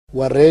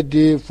We're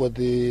ready for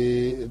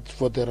the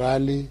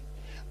rally,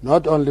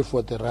 not only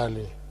for the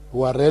rally.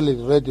 We are really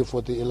ready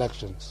for the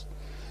elections.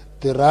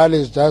 The rally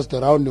is just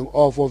the rounding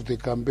off of the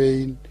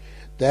campaign.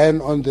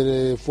 Then on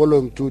the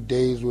following 2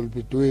 days, we'll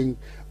be doing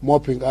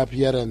mopping up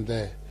here and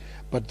there.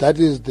 But that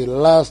is the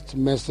last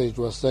message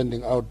we're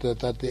sending out there,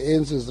 that the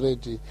ANC is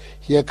ready.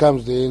 Here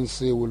comes the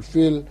ANC. We'll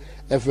fill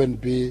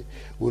FNB.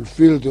 We'll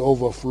fill the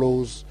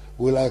overflows.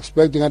 We're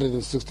expecting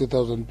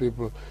 160,000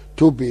 people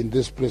to be in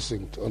this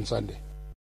precinct on Sunday.